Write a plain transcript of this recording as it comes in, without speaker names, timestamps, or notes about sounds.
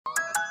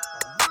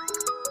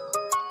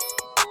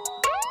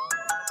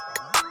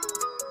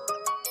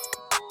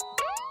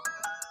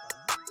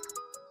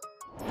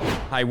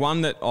Hey,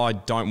 one that I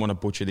don't want to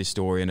butcher this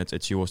story, and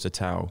it's yours to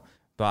tell.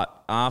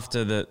 But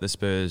after the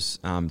Spurs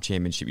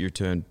championship, you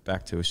returned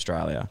back to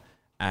Australia,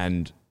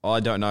 and I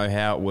don't know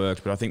how it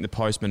worked, but I think the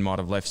postman might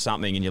have left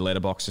something in your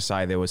letterbox to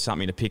say there was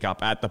something to pick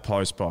up at the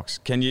post box.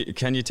 Can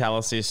you tell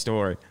us this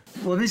story?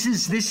 Well, this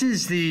is the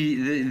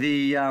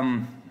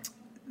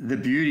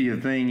beauty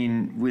of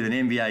being with an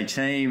NBA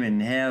team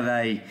and how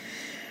they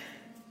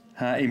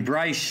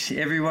embrace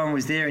everyone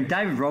was there. And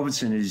David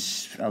Robinson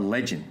is a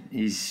legend.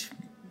 He's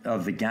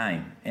of the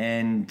game,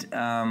 and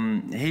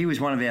he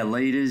was one of our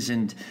leaders.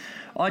 And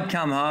I'd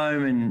come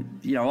home, and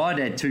I'd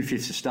had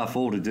 2/5 of stuff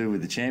all to do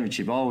with the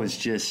championship. I was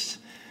just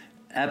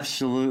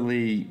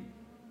absolutely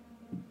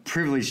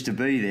privileged to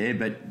be there,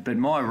 but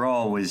my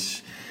role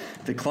was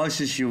the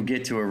closest you'll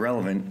get to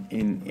irrelevant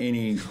in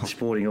any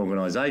sporting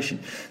organisation.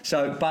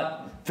 So,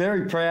 but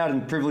very proud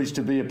and privileged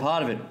to be a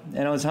part of it.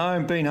 And I was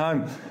been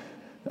home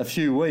a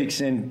few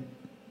weeks, and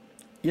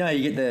you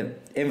get the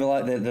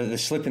envelope, the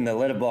slip in the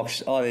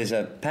letterbox. Oh, there's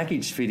a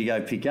package for you to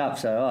go pick up.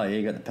 So, oh, yeah,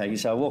 you got the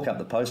package. So I walk up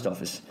the post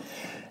office,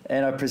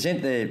 and I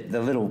present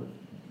the little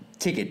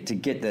ticket to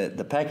get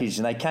the package,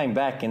 and they came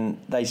back and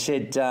they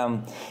said, yeah,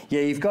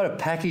 you've got a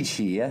package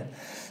here,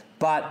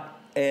 but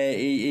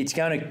you're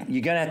going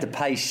to have to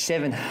pay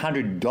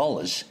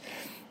 $700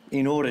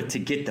 in order to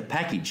get the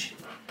package.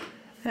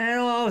 And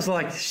I was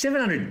like,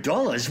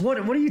 $700? What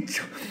are you?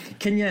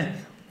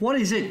 What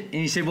is it? And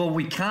he said, well,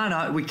 we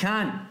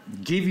can't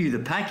give you the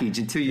package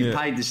until you've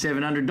paid the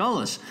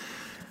 $700.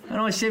 And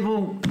I said,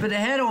 well, but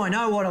how do I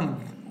know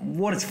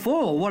what it's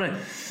for?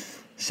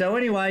 So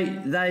anyway,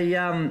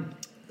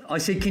 I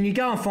said, can you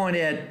go and find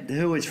out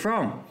who it's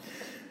from?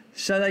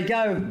 So they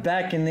go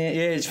back, and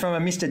it's from a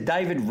Mr.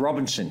 David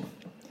Robinson.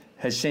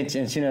 Has sent,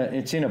 and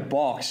it's in a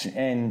box,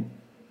 and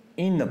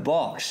in the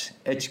box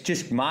it's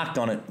just marked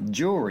on it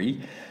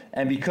jewelry,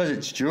 and because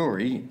it's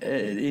jewelry,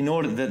 in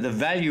order the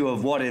value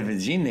of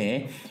whatever's in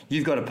there,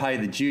 you've got to pay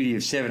the duty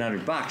of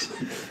 $700.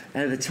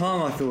 And at the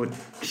time I thought,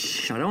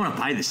 I don't want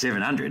to pay the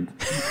 $700,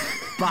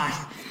 but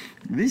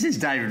this is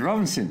David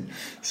Robinson,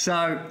 so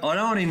I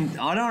don't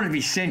want to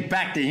be sent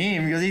back to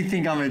him because he'd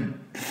think I'm an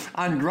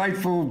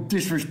ungrateful,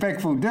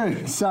 disrespectful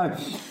dude. So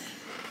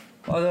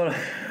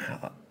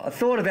I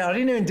thought about it. I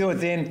didn't even do it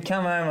then.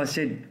 Come home, I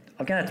said,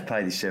 I'm going to have to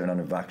pay this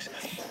 $700.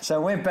 So I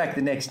went back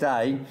the next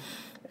day,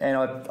 and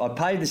I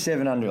paid the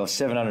 $700 or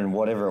 $700 and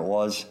whatever it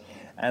was,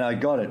 and I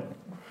got it.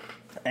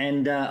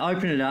 And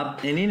opened it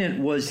up, and in it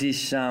was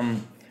this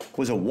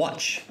was a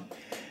watch.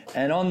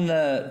 And on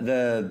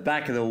the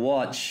back of the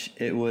watch,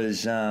 it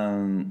was,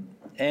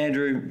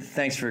 Andrew,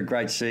 thanks for a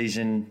great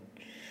season.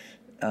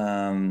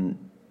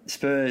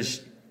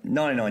 Spurs,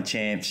 99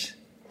 champs.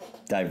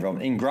 Dave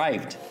Robinson,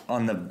 engraved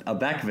on the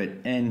back of it.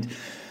 And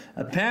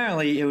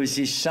apparently it was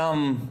just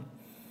some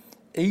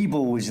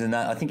Ebel was the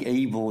name, I think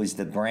Ebel is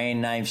the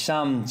brand name,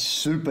 some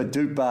super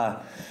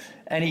duper,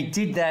 and he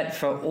did that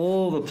for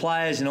all the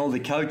players and all the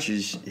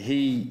coaches.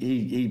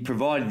 He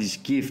provided this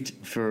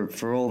gift for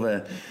all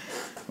the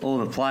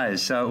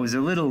players. So it was a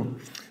little,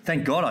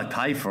 thank God I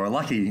paid for it.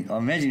 Lucky, I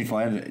imagine if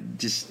I had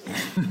just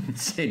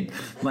said,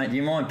 mate, do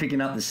you mind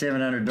picking up the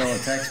 $700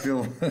 tax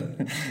bill?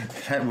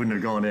 That wouldn't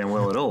have gone down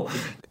well at all.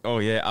 Oh,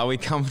 yeah. Are we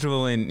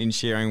comfortable in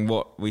sharing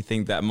what we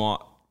think that might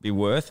be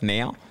worth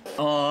now?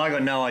 Oh, I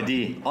got no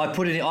idea.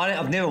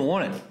 I've never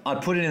worn it. I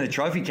put it in the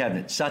trophy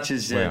cabinet, such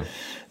as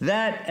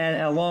that,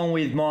 and along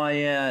with my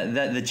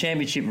the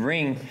championship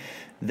ring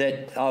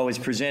that I was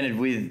presented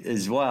with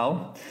as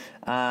well.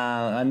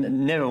 I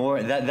never wore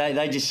it.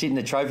 They just sit in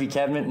the trophy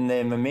cabinet, and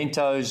they're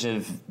mementos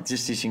of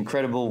just this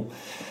incredible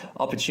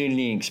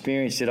opportunity and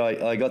experience that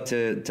I got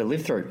to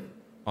live through.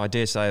 I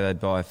dare say they'd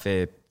buy a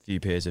fair few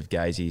pairs of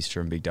Gazeys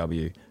from Big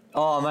W.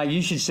 Oh, mate,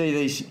 you should see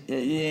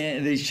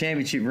these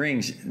championship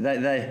rings.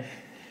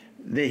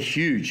 They're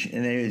huge,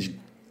 and there's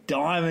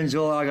diamonds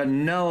all. I got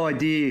no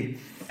idea.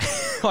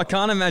 I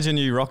can't imagine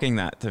you rocking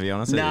that, to be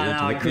honest. No,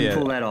 I couldn't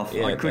pull that off.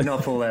 Yeah. I could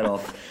not pull that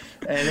off.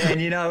 And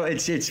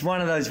it's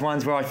one of those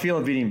ones where I feel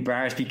a bit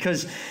embarrassed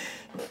because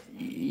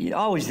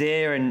I was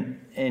there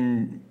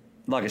and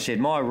like I said,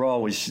 my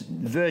role was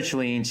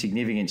virtually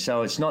insignificant.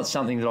 So it's not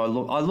something that I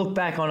look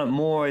back on it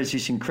more as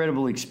this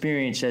incredible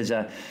experience, as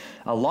a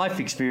life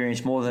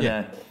experience more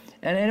than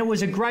and it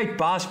was a great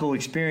basketball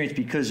experience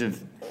because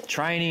of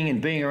training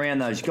and being around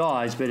those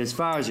guys. But as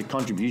far as a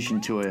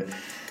contribution to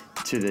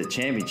the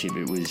championship,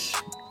 it was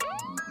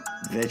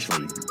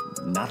virtually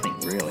nothing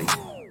really.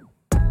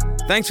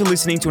 Thanks for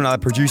listening to another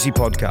Producy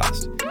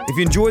podcast. If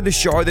you enjoyed the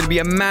show, that'd be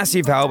a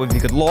massive help if you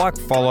could like,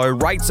 follow,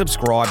 rate,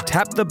 subscribe,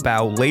 tap the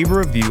bell, leave a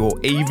review, or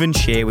even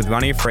share with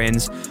one of your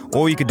friends,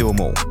 or you could do them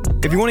all.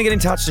 If you want to get in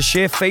touch to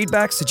share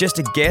feedback, suggest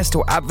a guest,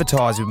 or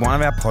advertise with one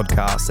of our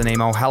podcasts, then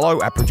email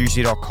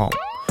hello@producer.com.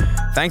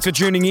 Thanks for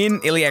tuning in,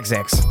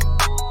 IllyXX.